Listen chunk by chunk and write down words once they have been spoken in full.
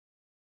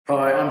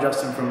Hi, I'm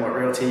Justin from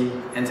Realty,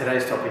 and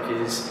today's topic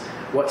is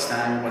what's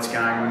staying, what's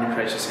going when you're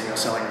purchasing or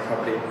selling a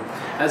property.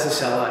 As a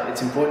seller,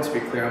 it's important to be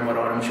clear on what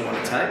items you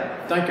want to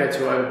take. Don't go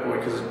too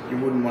overboard because you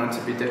wouldn't want it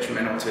to be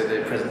detrimental to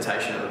the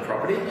presentation of the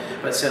property,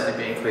 but certainly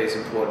being clear is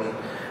important.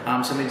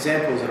 Some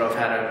examples that I've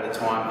had over the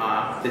time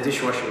are the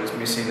dishwasher was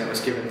missing that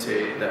was given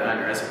to the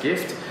owner as a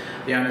gift.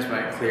 The owners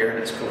weren't clear and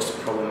it's caused a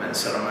problem at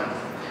settlement.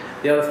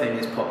 The other thing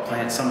is pot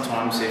plants.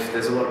 Sometimes if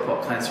there's a lot of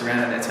pot plants around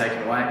and they're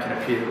taken away, it can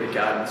appear that the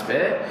garden's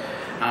bare.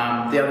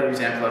 The other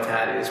example I've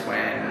had is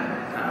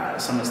when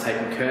someone's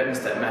taken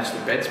curtains that match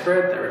the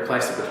bedspread, they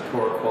replaced it with a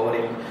poorer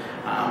quality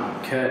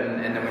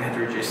curtain, and then we had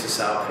to reduce the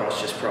sale price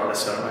just prior to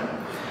settlement.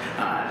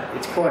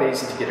 It's quite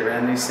easy to get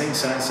around these things,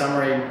 so in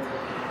summary,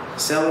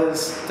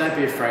 sellers, don't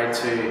be afraid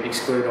to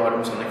exclude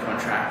items on the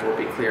contract or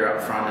be clear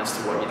up front as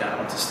to what you don't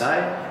want to stay.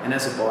 And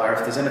as a buyer, if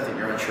there's anything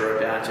you're unsure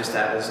about, just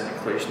add as an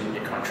inclusion in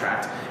your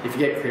contract. If you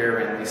get clear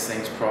around these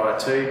things prior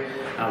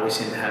to, we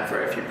seem to have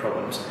very few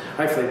problems.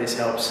 Hopefully this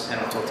helps, and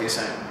I'll talk to you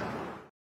soon.